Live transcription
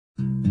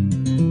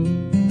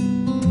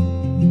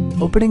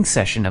Opening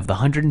session of the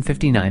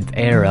 159th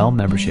ARL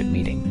membership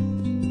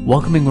meeting.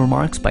 Welcoming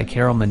remarks by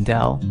Carol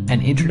Mandel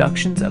and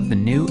introductions of the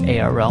new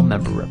ARL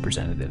member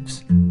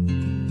representatives.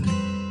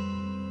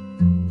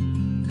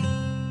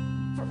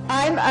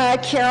 I'm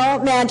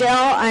Carol Mandel.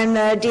 I'm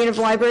the Dean of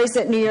Libraries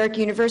at New York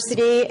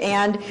University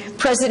and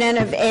President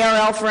of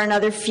ARL for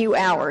another few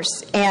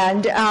hours.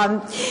 And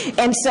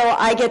so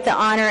I get the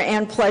honor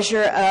and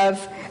pleasure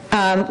of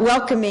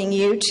welcoming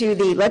you to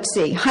the,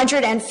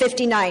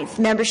 159th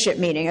membership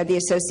meeting of the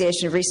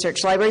Association of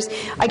Research Libraries.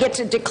 I get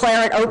to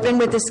declare it open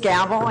with this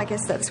gavel. I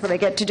guess that's what I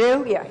get to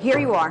do. Yeah, here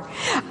you are.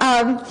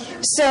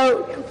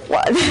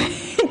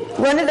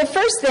 One of the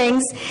first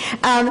things,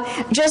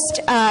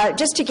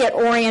 just to get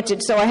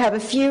oriented, so I have a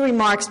few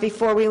remarks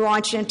before we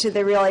launch into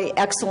the really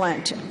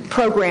excellent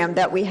program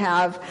that we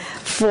have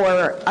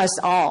for us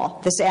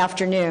all this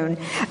afternoon,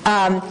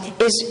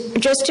 is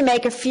just to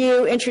make a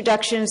few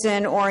introductions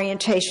and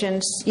orientations.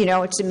 You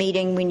know, it's a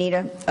meeting, we need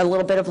a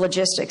little bit of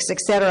logistics,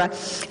 etc.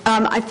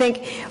 I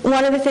think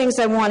one of the things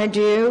I want to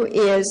do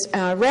is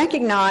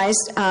recognize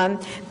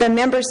the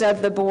members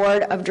of the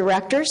board of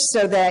directors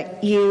so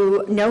that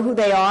you know who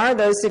they are,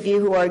 those of you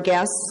who are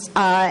guests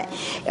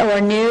or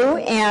new,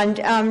 and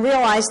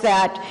realize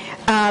that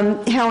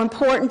how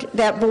important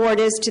that board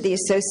is to the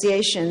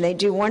association. They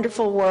do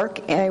wonderful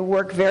work,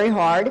 work very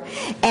hard,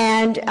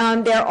 and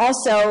they're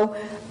also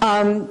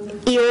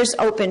ears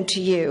open to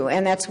you,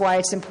 and that's why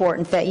it's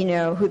important that you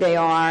know who they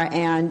are,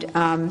 and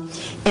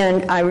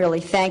I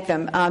really thank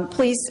them.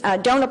 Please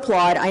don't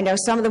applaud. I know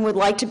some of them would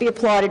like to be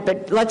applauded,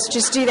 but let's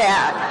just do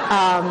that.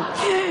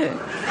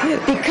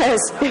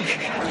 Because,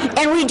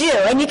 and we do,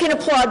 and you can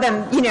applaud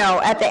them, you know,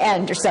 at the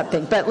end or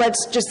something, but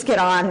let's just get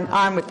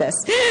on with this.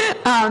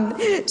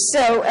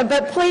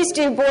 But please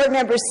do, board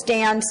members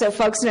stand so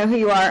folks know who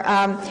you are.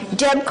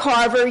 Deb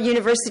Carver,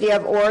 University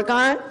of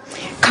Oregon.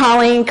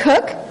 Colleen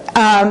Cook,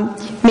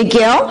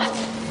 McGill.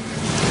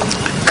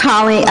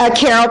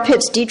 Carol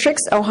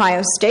Pitts-Dietrichs,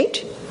 Ohio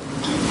State.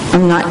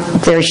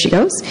 There she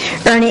goes.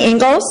 Ernie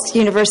Ingalls,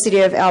 University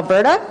of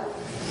Alberta.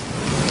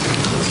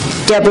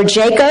 Deborah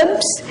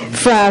Jacobs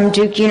from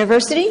Duke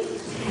University.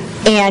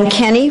 Ann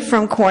Kenny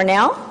from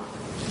Cornell.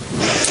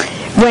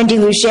 Wendy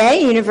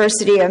Luget,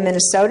 University of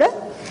Minnesota.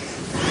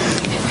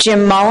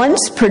 Jim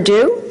Mullins,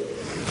 Purdue.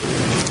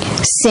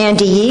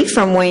 Sandy Yee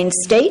from Wayne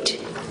State.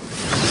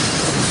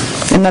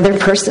 Another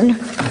person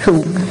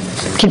who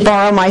can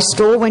borrow my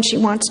stool when she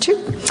wants to.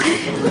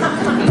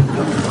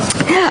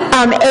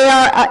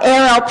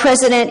 ARL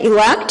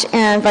President-elect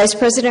and Vice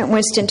President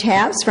Winston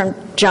Tabbs from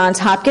Johns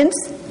Hopkins.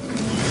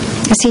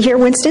 Is he here,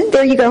 Winston?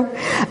 There you go.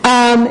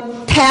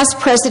 Past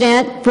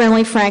President,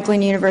 Brinley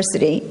Franklin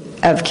University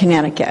of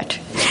Connecticut.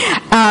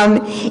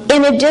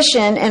 In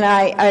addition, and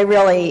I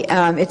really,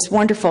 it's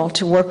wonderful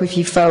to work with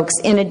you folks.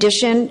 In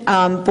addition,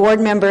 board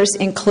members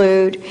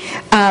include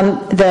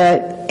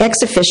the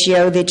ex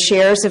officio, the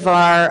chairs of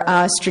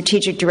our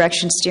strategic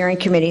direction steering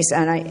committees,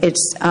 and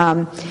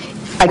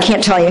I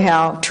can't tell you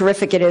how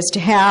terrific it is to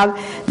have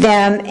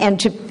them and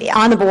to be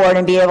on the board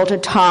and be able to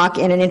talk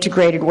in an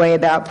integrated way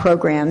about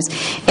programs.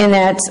 And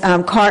that's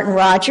Carton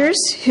Rogers,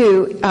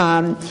 who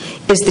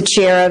is the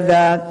chair of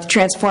the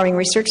Transforming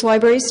Research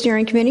Libraries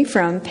Steering Committee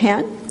from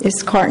Penn.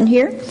 Is Carton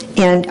here?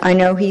 And I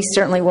know he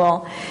certainly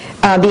will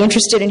be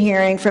interested in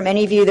hearing from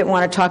any of you that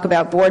want to talk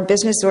about board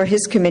business or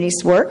his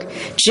committee's work.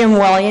 Jim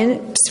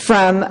Williams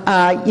from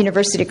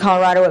University of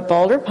Colorado at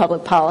Boulder,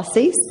 Public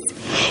Policies.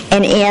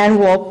 And Ann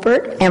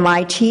Wolpert,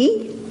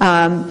 MIT,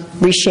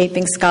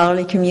 Reshaping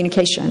Scholarly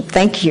Communication.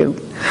 Thank you.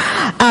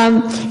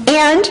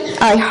 And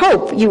I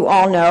hope you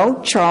all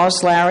know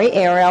Charles Lowry,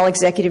 ARL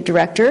Executive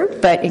Director,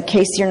 but in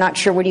case you're not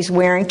sure what he's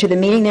wearing to the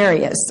meeting, there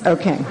he is.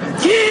 Okay.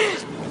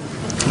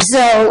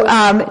 So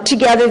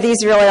together,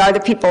 these really are the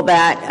people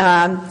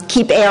that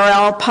keep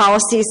ARL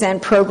policies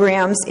and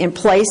programs in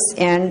place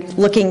and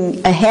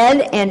looking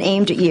ahead and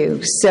aimed at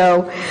you.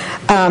 So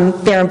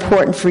they're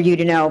important for you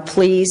to know.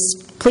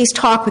 Please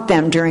talk with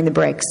them during the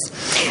breaks.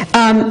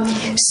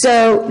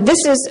 So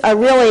this is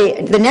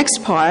really, the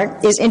next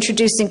part is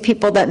introducing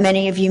people that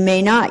many of you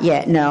may not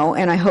yet know,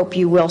 and I hope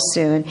you will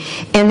soon.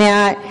 And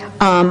that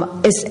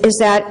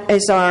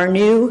is our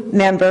new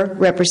member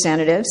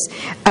representatives.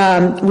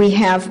 We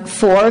have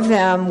 4 of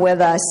them with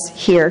us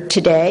here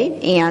today,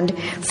 and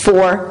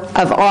 4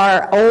 of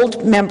our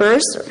old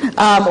members,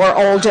 or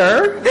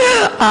older,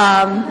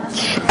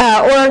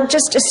 or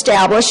just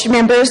established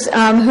members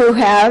who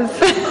have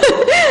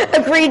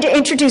agreed to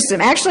introduce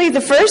them. Actually,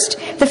 the first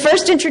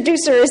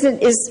introducer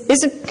isn't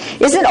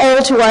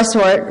old to us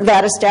or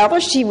that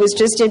established. He was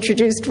just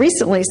introduced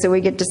recently, so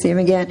we get to see him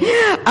again.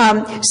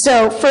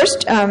 So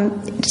first,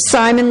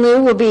 Simon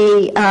Liu will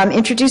be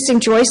introducing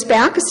Joyce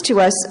Backus to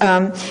us.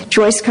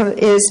 Joyce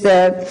is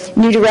the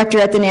new director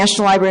at the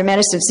National Library of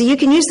Medicine. So you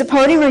can use the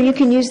podium or you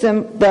can use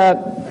the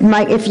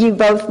mic if you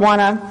both want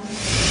to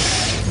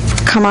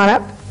come on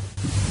up.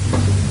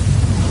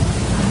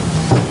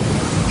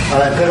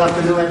 Good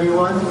afternoon,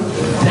 everyone.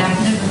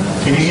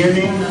 Can you hear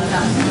me?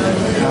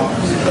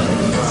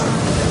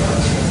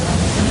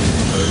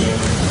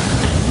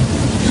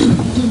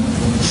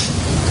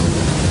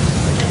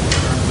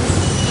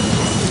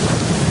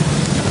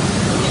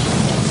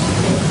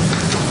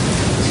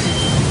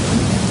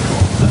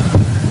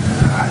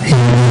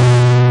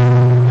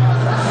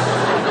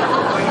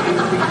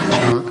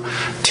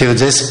 to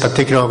this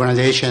particular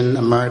organization,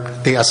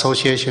 the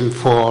Association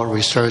for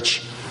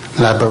Research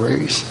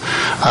Libraries.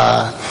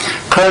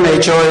 Currently,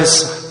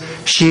 Joyce,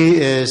 she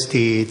is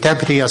the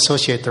Deputy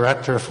Associate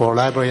Director for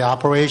Library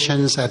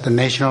Operations at the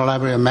National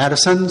Library of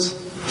Medicine.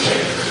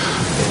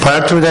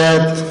 Prior to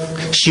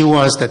that, she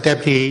was the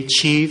Deputy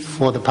Chief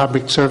for the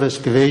Public Service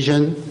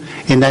Division.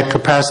 In that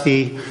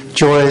capacity,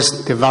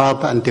 Joyce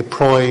developed and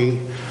deployed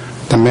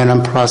the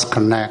Million Plus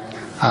Connect.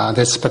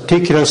 This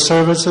particular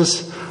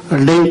services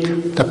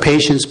link the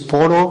patient's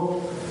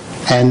portal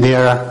and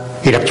their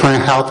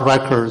electronic health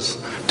records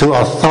to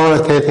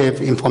authoritative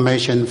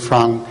information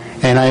from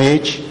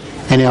NIH,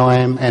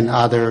 NLM, and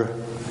other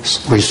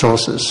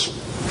resources.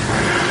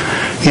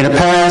 In the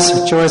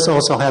past, Joyce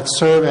also had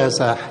served as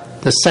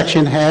the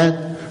section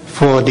head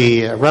for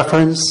the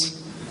reference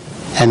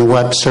and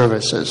web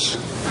services.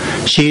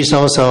 She is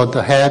also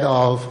the head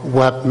of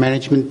web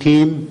management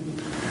team,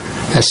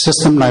 a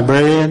system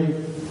librarian,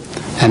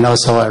 and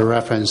also a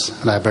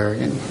reference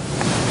librarian.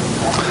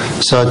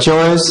 So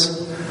Joyce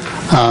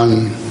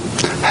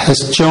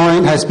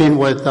has been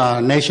with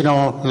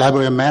National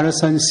Library of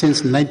Medicine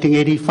since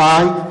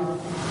 1985,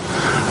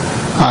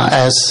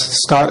 as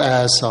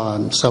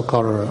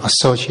so-called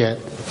associate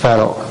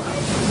fellow.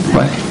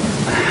 Right.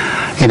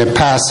 In the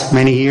past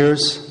many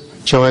years,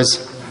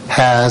 Joyce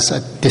has a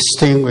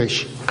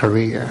distinguished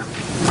career.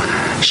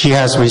 She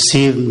has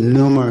received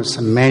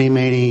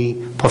many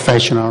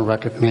professional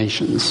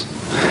recognitions.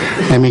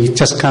 Let me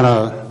just kind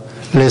of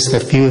list a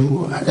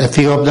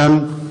few of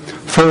them.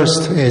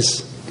 First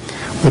is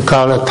we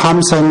call it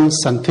Thomson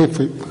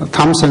Scientific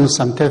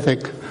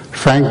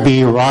Frank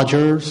B.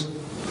 Rogers,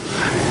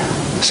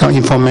 some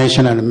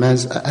information and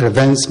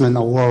advancement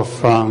award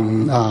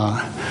from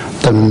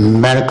the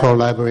Medical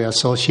Library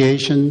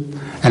Association,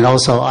 and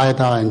also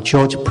Ida and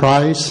George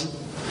Price,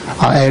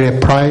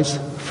 Elliot Price,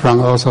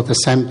 from also the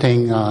same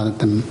thing,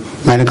 the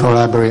Medical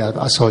Library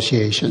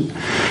Association.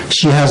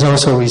 She has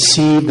also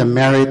received the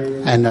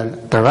Merit and the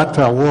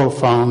Director Award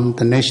from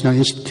the National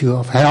Institute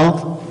of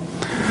Health,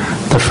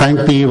 the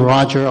Frank B.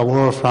 Rogers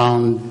Award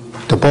from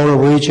the Boulder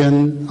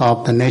Region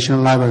of the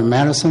National Library of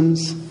Medicine,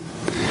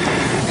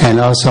 and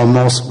also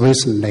most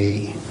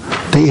recently,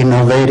 the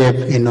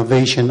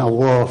Innovation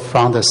Award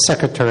from the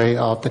Secretary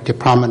of the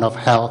Department of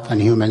Health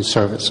and Human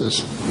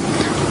Services.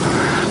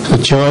 So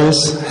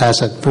Joyce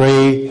has a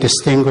very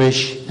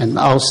distinguished and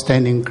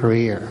outstanding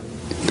career.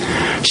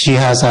 She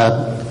has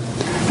a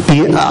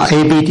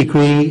AB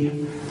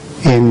degree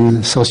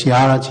in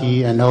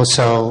sociology and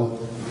also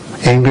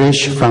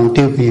English from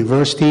Duke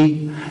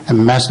University, a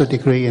master's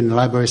degree in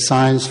library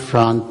science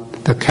from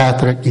the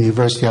Catholic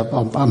University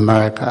of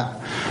America.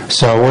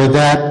 So with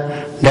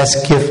that,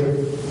 let's give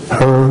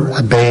her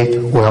a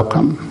big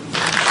welcome.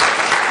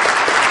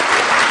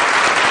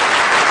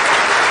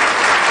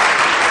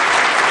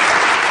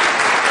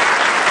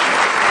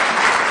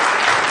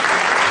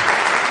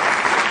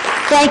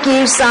 Thank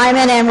you,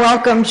 Simon, and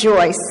welcome,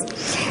 Joyce.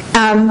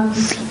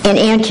 And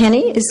Ann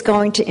Kinney is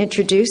going to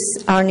introduce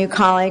our new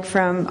colleague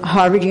from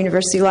Harvard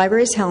University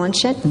Libraries, Helen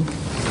Shenton.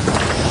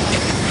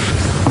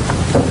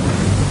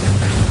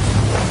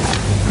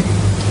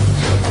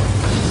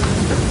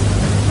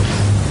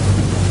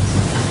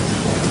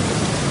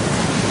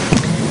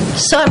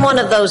 So I'm one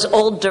of those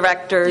old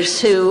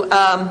directors who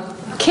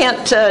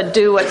can't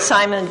do what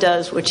Simon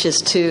does, which is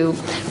to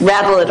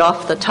rattle it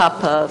off the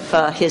top of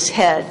his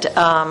head.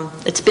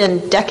 It's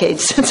been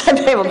decades since I've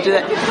been able to do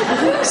that.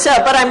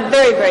 But I'm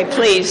very, very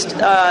pleased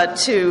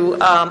to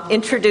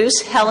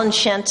introduce Helen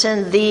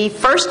Shenton, the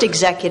first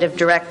executive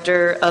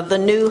director of the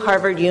new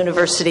Harvard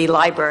University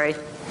Library.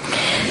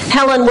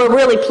 Helen, we're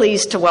really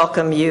pleased to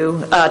welcome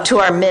you to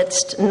our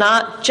midst,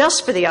 not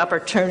just for the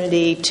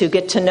opportunity to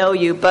get to know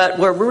you, but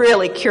we're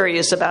really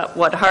curious about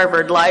what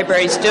Harvard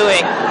Library is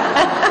doing.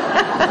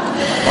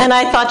 And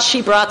I thought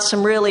she brought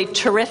some really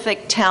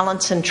terrific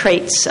talents and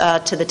traits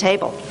to the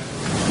table.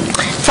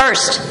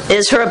 First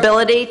is her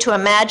ability to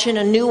imagine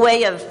a new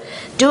way of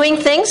doing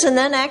things and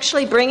then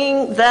actually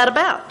bringing that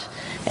about.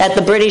 At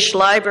the British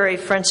Library,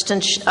 for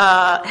instance,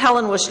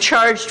 Helen was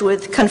charged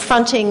with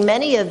confronting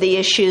many of the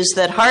issues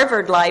that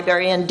Harvard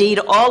Library, indeed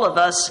all of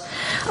us,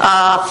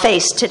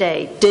 face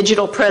today.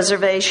 Digital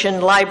preservation,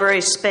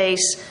 library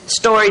space,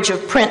 storage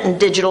of print and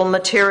digital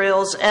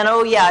materials, and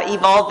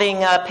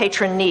evolving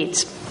patron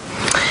needs.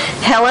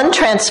 Helen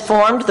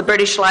transformed the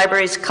British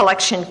Library's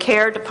collection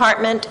care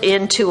department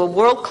into a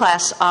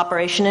world-class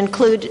operation,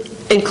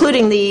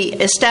 including the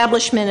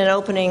establishment and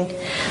opening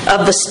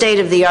of the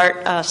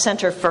state-of-the-art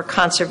Center for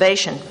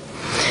Conservation.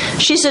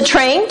 She's a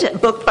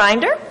trained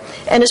bookbinder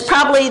and is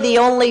probably the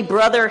only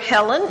brother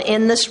Helen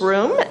in this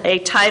room, a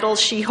title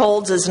she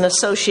holds as an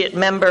associate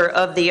member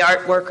of the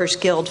Art Workers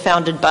Guild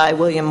founded by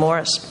William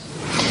Morris.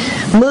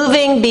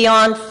 Moving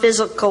beyond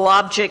physical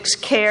objects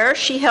care,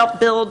 she helped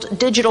build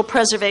digital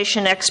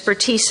preservation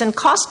expertise and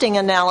costing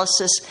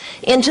analysis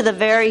into the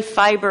very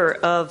fiber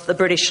of the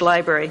British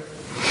Library.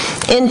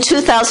 In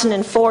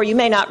 2004, you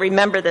may not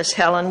remember this,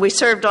 Helen, we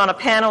served on a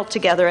panel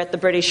together at the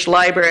British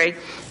Library,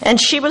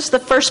 and she was the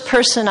first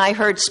person I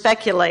heard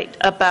speculate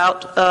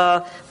about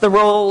the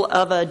role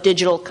of a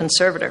digital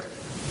conservator.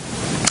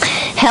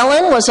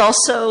 Helen was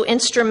also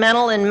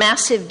instrumental in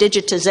massive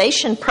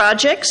digitization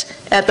projects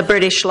at the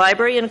British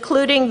Library,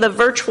 including the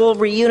virtual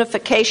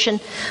reunification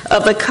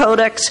of the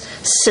Codex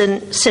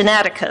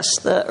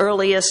Sinaiticus, the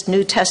earliest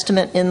New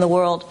Testament in the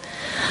world.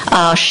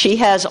 She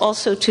has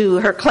also, to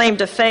her claim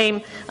to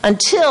fame,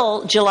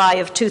 until July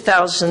of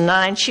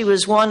 2009, she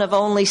was one of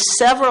only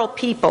several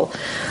people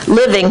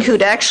living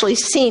who'd actually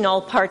seen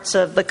all parts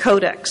of the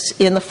Codex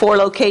in the 4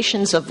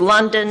 locations of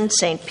London,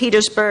 St.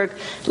 Petersburg,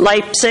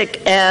 Leipzig,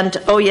 and,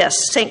 oh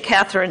yes, St.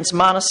 Catherine's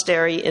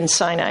Monastery in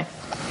Sinai.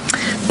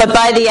 But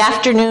by the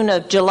afternoon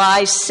of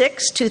July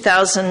 6,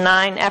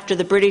 2009, after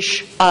the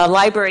British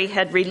Library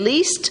had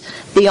released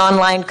the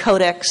online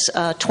Codex,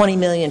 20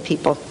 million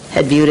people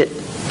had viewed it.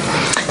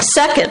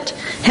 Second,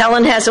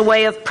 Helen has a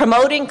way of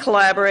promoting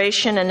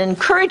collaboration and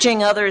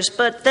encouraging others,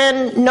 but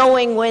then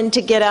knowing when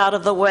to get out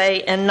of the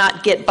way and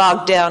not get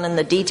bogged down in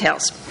the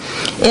details.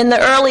 In the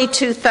early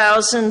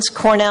 2000s,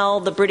 Cornell,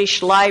 the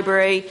British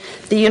Library,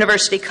 the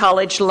University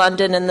College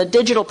London, and the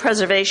Digital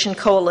Preservation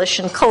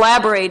Coalition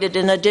collaborated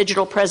in a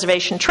digital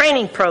preservation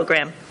training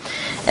program.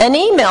 An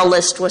email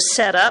list was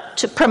set up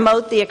to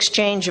promote the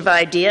exchange of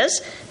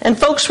ideas, and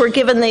folks were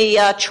given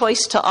the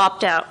choice to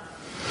opt out.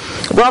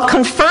 While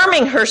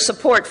confirming her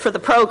support for the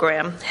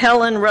program,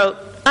 Helen wrote,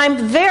 "I'm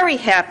very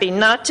happy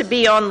not to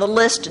be on the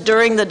list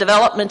during the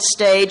development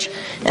stage,"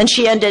 and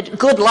she ended,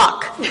 "Good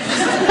luck."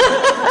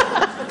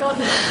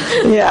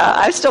 Yeah,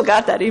 I still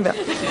got that email.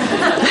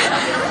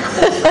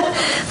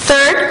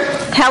 Third,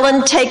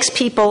 Helen takes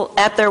people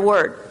at their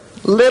word.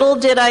 Little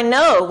did I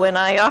know when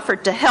I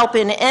offered to help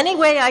in any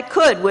way I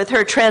could with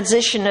her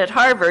transition at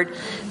Harvard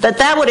that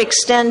that would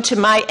extend to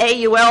my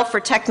AUL for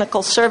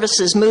technical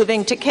services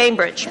moving to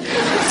Cambridge.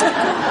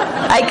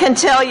 I can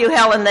tell you,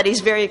 Helen, that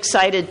he's very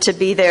excited to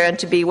be there and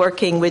to be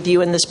working with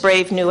you in this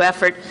brave new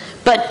effort.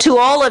 But to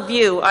all of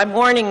you, I'm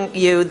warning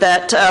you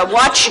that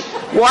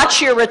watch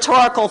your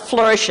rhetorical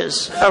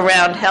flourishes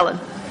around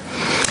Helen.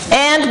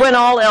 And when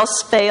all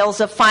else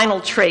fails, a final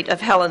trait of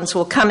Helen's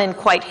will come in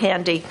quite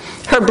handy.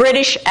 Her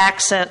British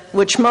accent,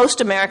 which most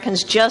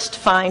Americans just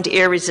find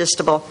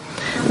irresistible.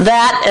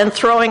 That and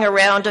throwing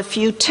around a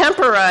few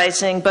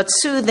temporizing but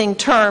soothing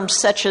terms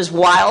such as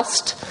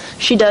whilst,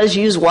 she does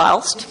use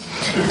whilst,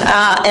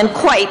 and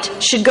quite,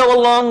 should go a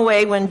long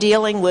way when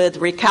dealing with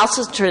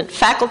recalcitrant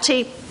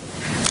faculty,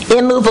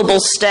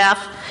 immovable staff,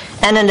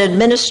 and an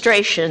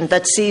administration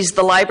that sees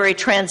the library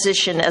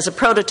transition as a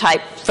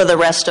prototype for the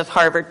rest of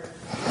Harvard.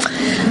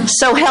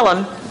 So,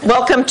 Helen,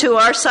 welcome to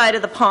our side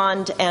of the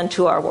pond and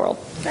to our world.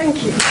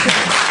 Thank you.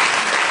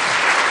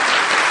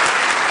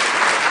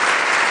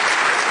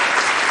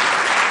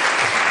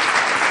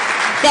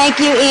 Thank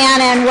you,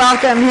 Anne, and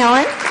welcome,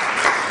 Helen.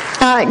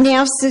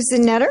 Now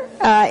Susan Netter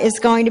is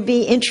going to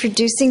be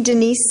introducing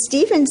Denise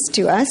Stevens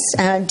to us.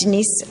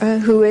 Denise,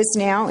 who is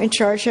now in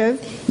charge of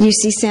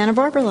UC Santa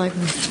Barbara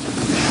Library.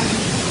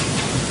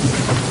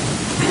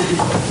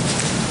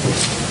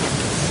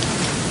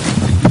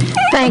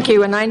 Thank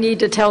you, and I need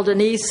to tell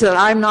Denise that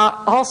I'm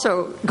not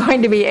also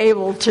going to be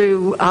able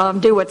to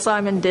do what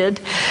Simon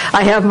did.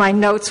 I have my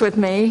notes with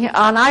me,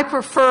 and I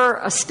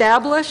prefer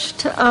established.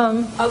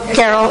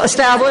 Carol,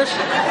 established.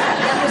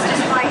 That was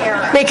just my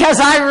error.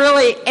 Because I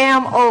really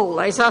am old.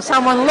 I saw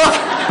someone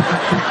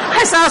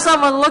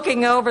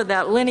looking over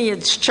that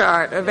lineage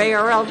chart of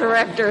ARL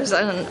directors,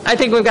 and I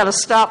think we've got to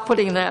stop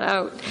putting that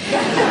out.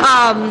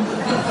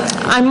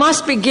 I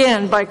must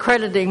begin by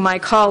crediting my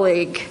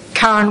colleague,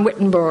 Karen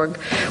Wittenberg,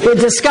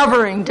 with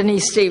discovering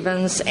Denise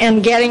Stevens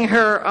and getting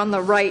her on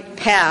the right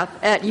path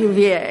at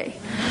UVA.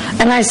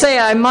 And I say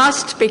I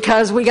must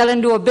because we got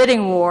into a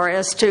bidding war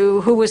as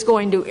to who was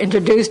going to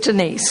introduce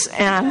Denise.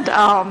 And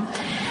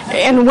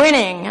in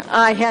winning,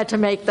 I had to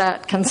make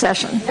that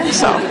concession.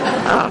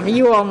 So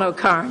you all know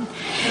Karen.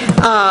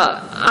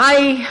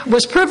 I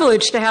was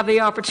privileged to have the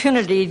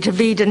opportunity to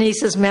be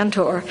Denise's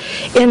mentor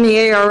in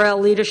the ARL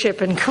Leadership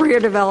and Career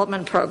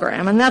Development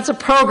Program. And that's a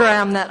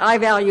program that I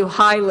value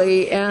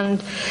highly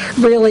and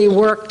really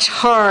worked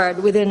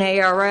hard within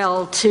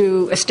ARL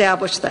to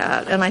establish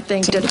that, and I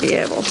think to be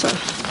able to.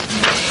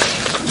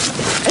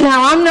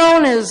 Now, I'm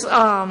known as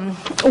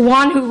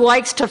one who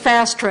likes to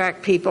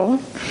fast-track people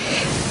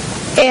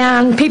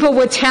and people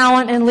with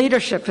talent and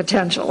leadership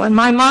potential. And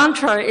my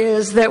mantra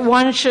is that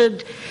one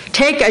should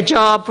take a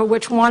job for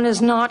which one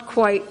is not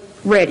quite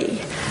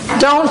ready.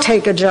 Don't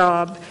take a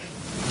job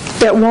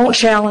that won't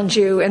challenge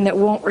you and that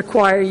won't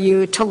require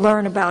you to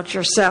learn about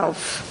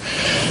yourself.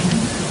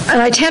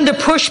 And I tend to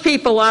push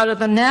people out of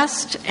the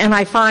nest, and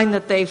I find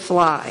that they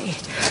fly.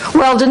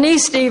 Well,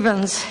 Denise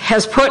Stevens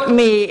has put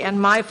me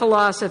and my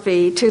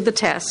philosophy to the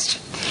test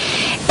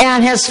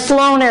and has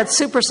flown at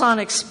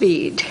supersonic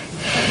speed.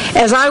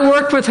 As I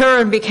worked with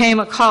her and became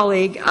a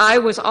colleague, I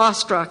was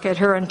awestruck at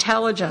her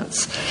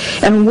intelligence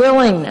and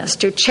willingness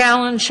to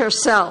challenge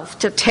herself,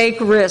 to take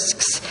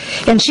risks,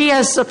 and she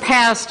has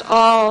surpassed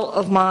all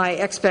of my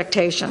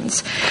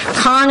expectations.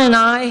 Karen and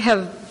I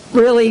have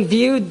really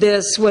viewed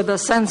this with a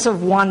sense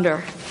of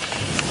wonder.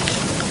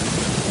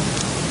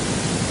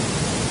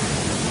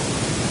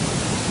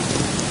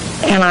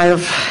 And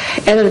I've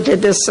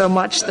edited this so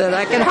much that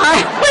I can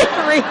hardly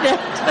read it.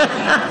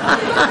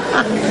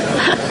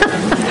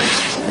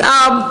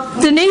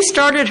 Denise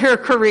started her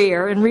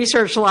career in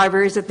research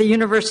libraries at the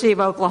University of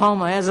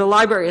Oklahoma as a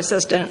library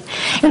assistant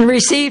and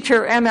received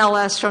her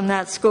MLS from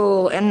that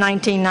school in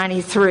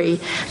 1993.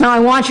 Now, I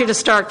want you to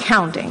start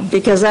counting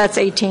because that's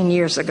 18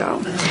 years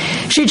ago.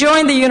 She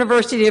joined the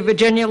University of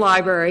Virginia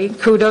Library,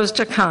 kudos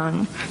to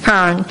Karen,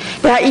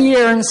 that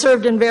year and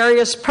served in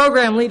various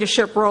program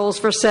leadership roles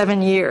for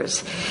 7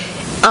 years.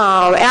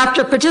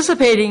 After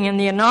participating in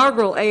the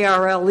inaugural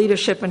ARL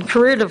Leadership and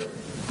Career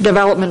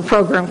Development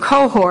Program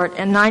cohort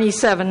in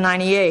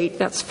 97-98,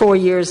 that's 4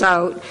 years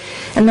out,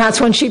 and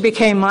that's when she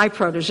became my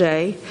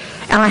protege.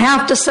 And I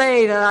have to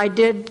say that I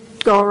did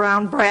go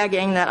around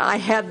bragging that I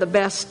had the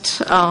best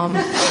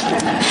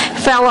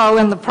fellow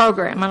in the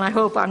program, and I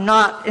hope I'm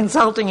not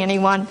insulting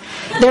anyone.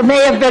 There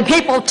may have been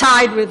people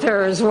tied with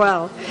her as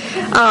well.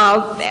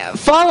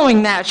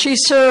 Following that, she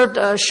served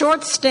a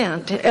short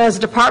stint as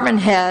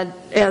department head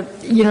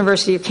at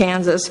University of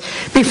Kansas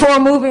before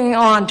moving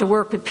on to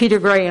work with Peter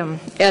Graham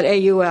at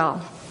AUL,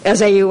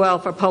 as AUL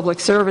for Public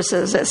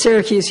Services at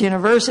Syracuse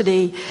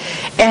University,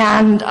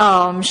 and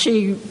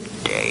she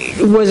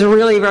was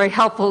really very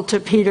helpful to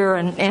Peter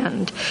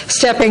and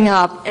stepping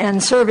up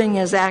and serving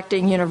as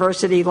acting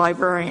university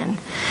librarian.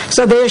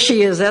 So there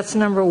she is. That's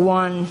number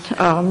one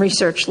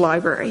research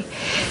library.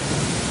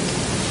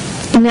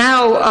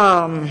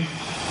 Now,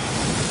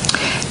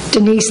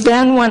 Denise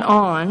then went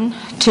on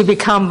to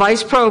become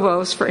Vice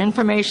Provost for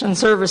Information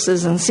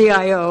Services and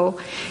CIO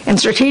and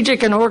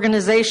Strategic and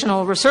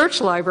Organizational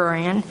Research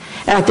Librarian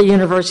at the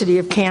University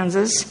of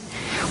Kansas,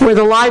 where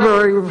the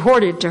library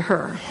reported to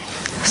her.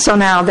 So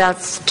now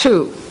that's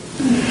two.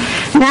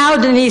 Now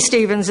Denise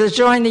Stevens has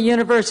joined the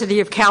University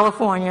of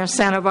California,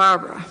 Santa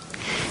Barbara.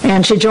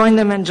 And she joined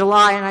them in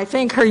July, and I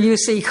think her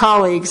UC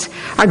colleagues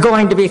are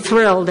going to be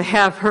thrilled to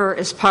have her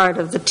as part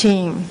of the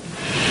team.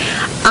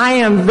 I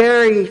am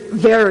very,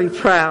 very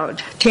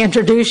proud to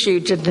introduce you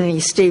to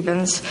Denise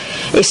Stevens,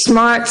 a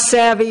smart,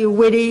 savvy,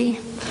 witty,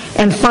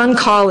 and fun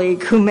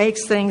colleague who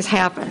makes things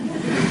happen.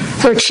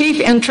 Her chief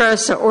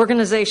interests are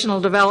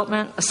organizational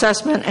development,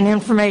 assessment, and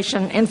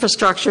information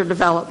infrastructure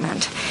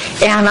development.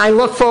 And I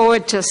look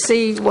forward to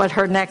see what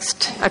her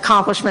next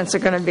accomplishments are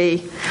going to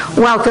be.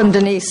 Welcome,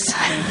 Denise.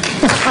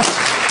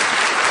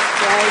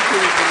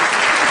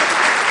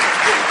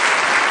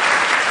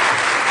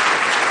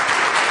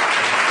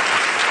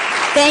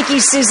 Thank you,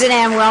 Susan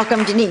Ann.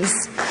 Welcome,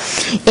 Denise.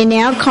 And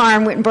now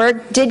Karen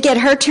Wittenberg did get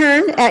her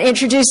turn at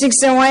introducing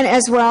someone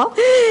as well.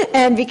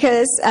 And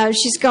because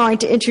she's going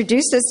to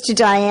introduce us to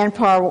Diane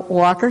Parr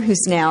Walker,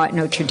 who's now at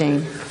Notre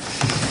Dame.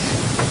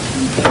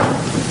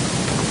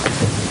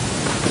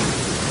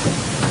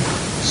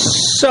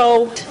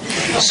 So,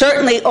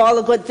 certainly all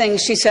the good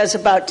things she says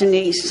about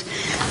Denise.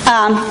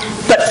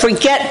 But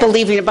forget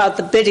believing about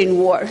the bidding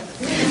war.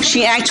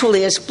 She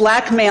actually is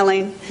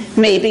blackmailing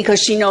me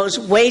because she knows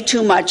way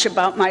too much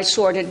about my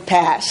sordid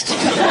past.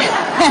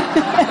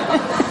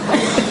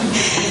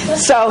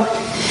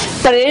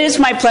 But it is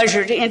my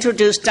pleasure to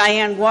introduce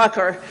Diane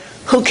Walker,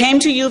 who came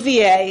to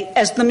UVA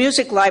as the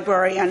music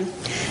librarian,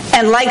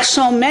 and like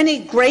so many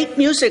great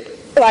music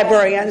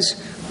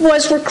librarians,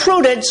 was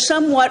recruited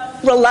somewhat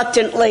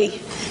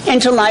reluctantly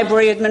into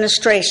library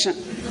administration.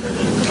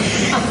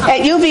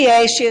 At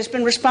UVA, she has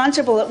been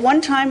responsible at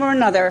one time or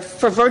another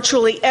for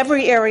virtually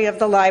every area of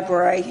the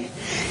library,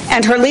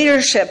 and her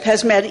leadership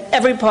has made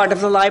every part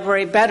of the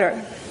library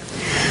better.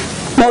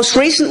 Most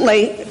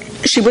recently,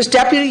 she was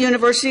deputy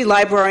university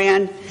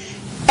librarian,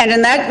 and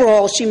in that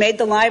role, she made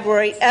the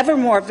library ever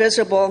more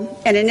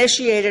visible and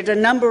initiated a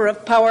number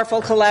of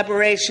powerful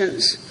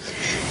collaborations.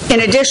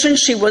 In addition,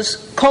 she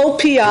was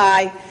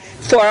co-PI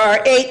for our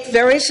 8th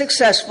very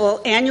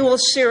successful annual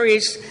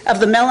series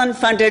of the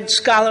Mellon-funded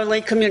Scholarly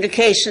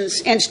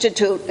Communications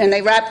Institute, and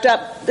they wrapped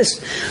up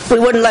this. We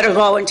wouldn't let her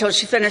go until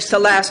she finished the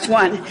last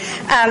one.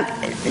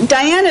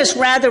 Diane is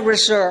rather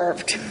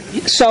reserved,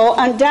 so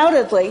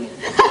undoubtedly,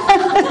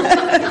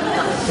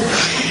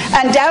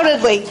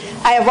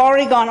 I have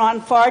already gone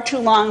on far too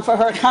long for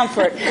her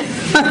comfort.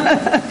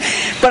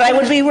 But I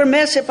would be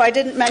remiss if I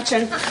didn't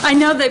mention. I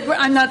know that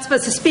I'm not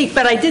supposed to speak,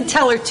 but I did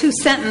tell her 2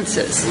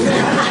 sentences.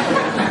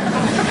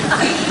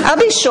 I'll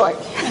be short.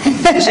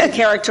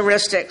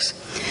 Characteristics.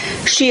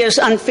 She is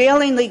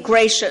unfailingly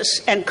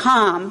gracious and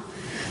calm,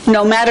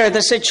 no matter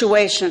the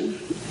situation.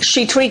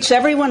 She treats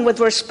everyone with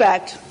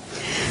respect.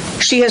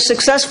 She has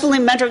successfully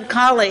mentored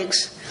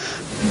colleagues,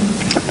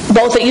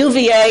 both at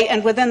UVA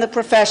and within the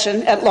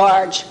profession at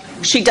large.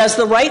 She does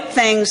the right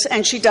things,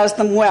 and she does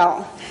them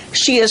well.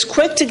 She is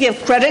quick to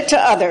give credit to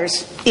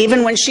others,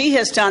 even when she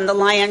has done the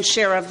lion's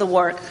share of the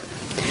work.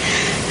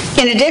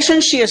 In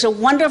addition, she is a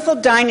wonderful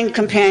dining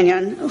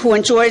companion who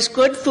enjoys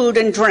good food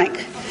and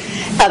drink,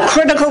 a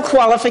critical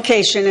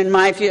qualification in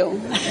my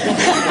view,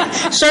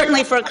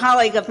 certainly for a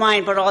colleague of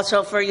mine, but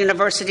also for a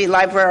university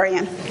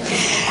librarian.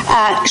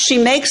 She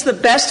makes the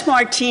best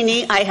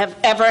martini I have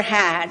ever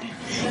had,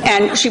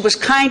 and she was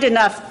kind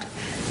enough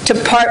to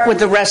part with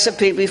the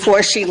recipe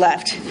before she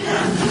left.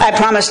 I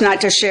promise not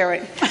to share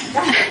it.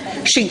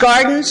 She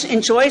gardens,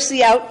 enjoys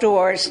the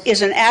outdoors,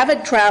 is an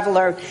avid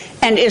traveler,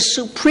 and is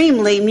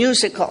supremely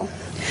musical.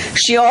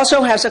 She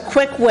also has a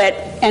quick wit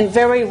and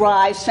very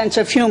wry sense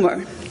of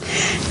humor.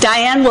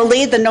 Diane will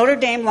lead the Notre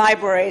Dame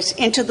libraries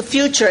into the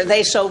future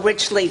they so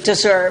richly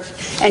deserve,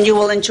 and you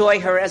will enjoy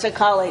her as a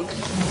colleague.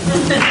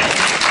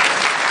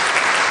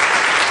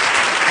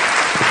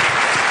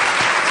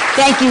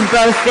 Thank you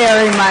both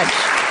very much,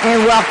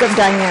 and welcome,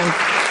 Diane.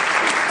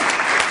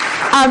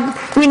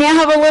 We now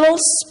have a little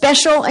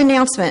special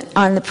announcement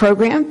on the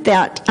program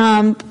that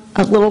I'm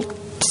going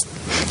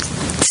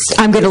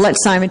to let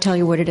Simon tell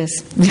you what it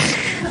is.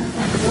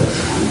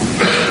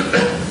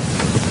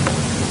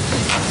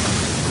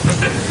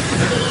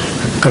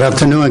 Good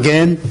afternoon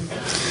again.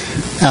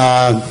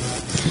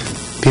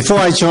 Before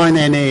I joined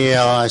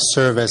NAL, I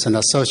served as an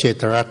associate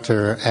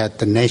director at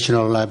the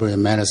National Library of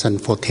Medicine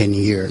for 10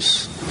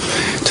 years.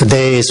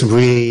 Today is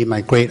really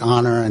my great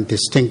honor and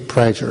distinct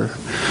pleasure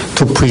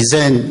to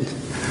present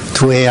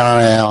to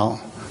ARL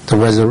a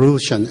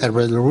resolution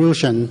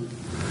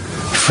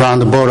from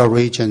the Board of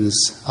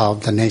Regents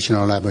of the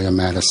National Library of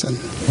Medicine.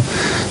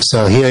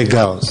 So here it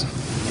goes.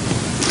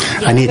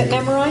 I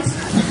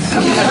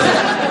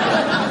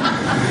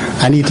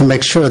need to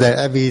make sure that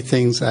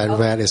everything I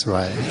read is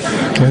right.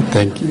 Okay,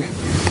 thank you.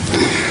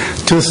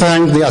 To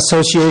thank the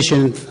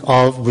Association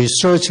of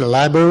Research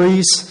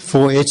Libraries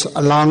for its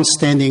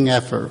long-standing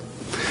effort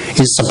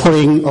in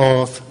supporting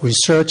of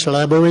research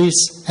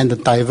libraries and the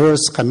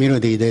diverse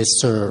community they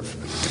serve,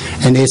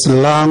 and its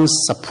long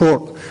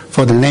support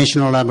for the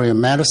National Library of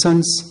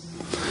Medicine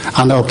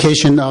on the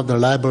occasion of the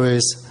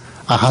library's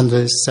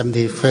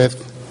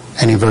 175th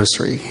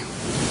anniversary.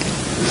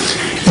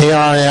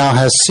 ARL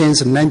has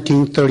since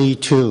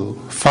 1932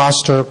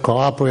 fostered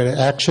cooperative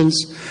actions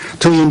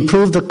to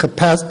improve the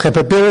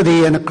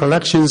capability and the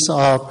collections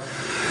of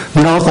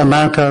North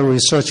America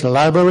research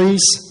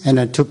libraries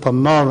and to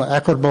promote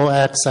equitable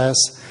access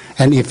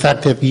and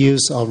effective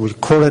use of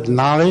recorded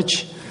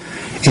knowledge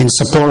in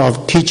support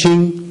of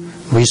teaching,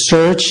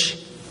 research,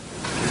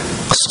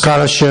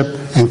 scholarship,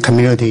 and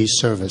community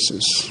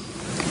services.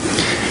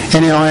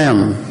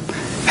 NLM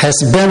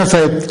has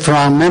benefited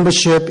from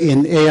membership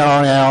in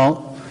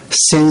ARL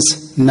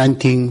since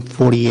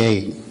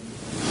 1948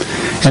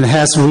 and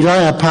has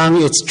relied upon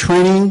its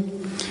training,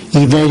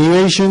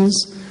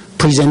 evaluations,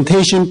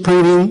 presentation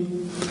printing,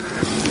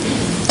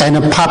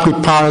 and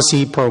public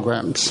policy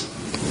programs.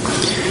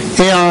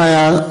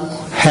 ARL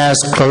has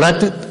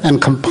collected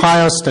and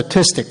compiled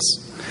statistics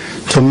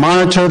to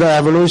monitor the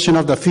evolution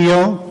of the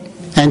field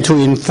and to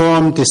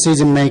inform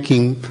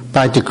decision-making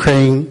by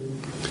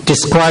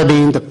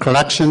describing the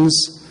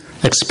collections,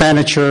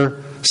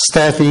 expenditure,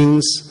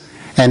 staffings,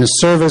 and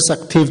service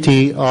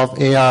activity of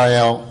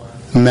ARL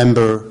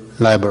member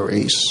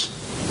libraries.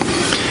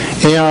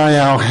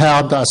 ARL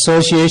helped the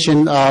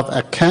Association of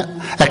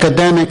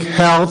Academic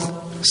Health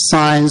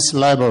Science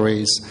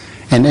Libraries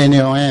and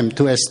NLM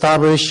to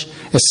establish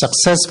a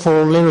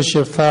successful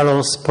Leadership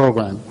Fellows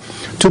program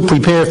to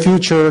prepare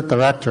future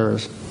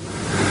directors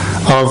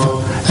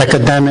of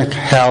academic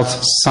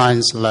health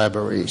science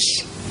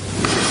libraries.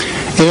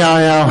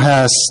 ARL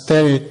has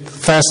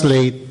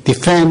steadfastly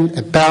defended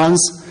a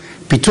balance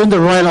between the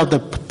right of the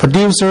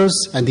producers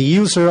and the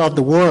user of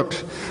the work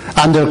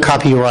under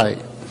copyright,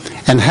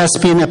 and has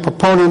been a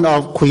proponent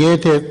of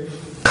creative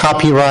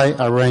copyright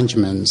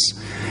arrangements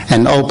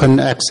and open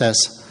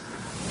access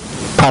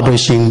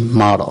publishing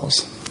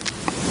models.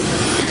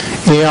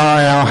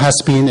 ARL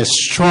has been a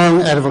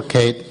strong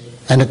advocate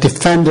and a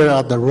defender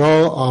of the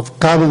role of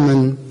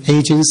government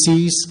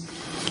agencies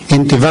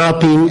in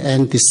developing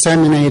and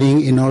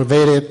disseminating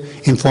innovative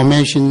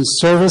information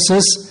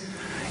services,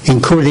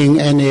 including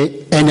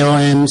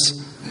NLM's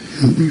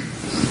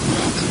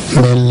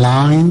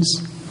mainlines,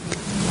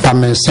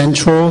 PubMed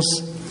Centrals,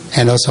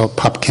 and also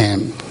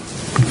PubChem.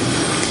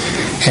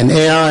 And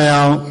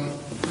ARL,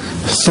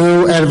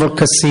 through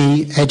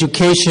advocacy,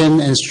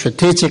 education, and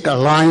strategic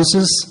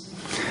alliances,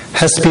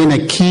 has been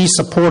a key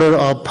supporter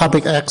of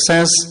public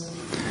access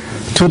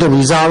to the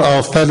result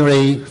of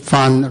federally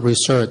funded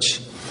research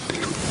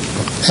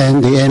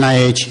and the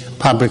NIH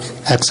public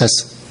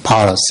access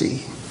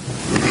policy.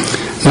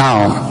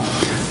 Now,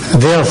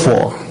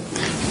 therefore,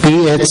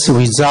 be it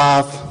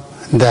resolved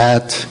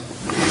that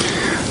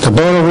the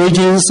Board of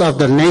Regents of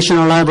the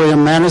National Library of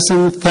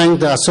Medicine thank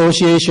the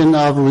Association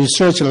of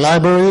Research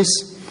Libraries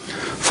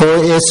for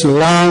its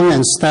long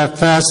and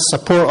steadfast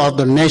support of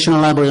the National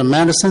Library of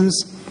Medicine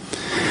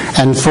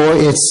and for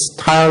its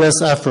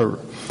tireless effort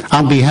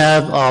on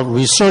behalf of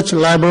research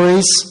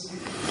libraries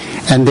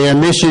and their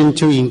mission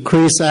to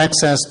increase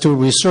access to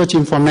research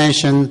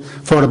information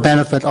for the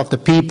benefit of the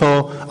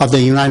people of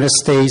the United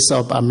States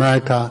of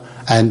America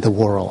and the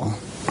world.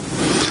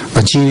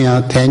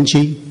 Virginia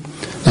Tenji,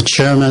 the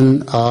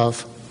Chairman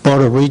of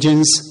Board of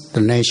Regents,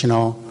 the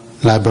National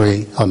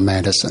Library of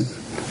Medicine.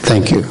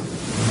 Thank you.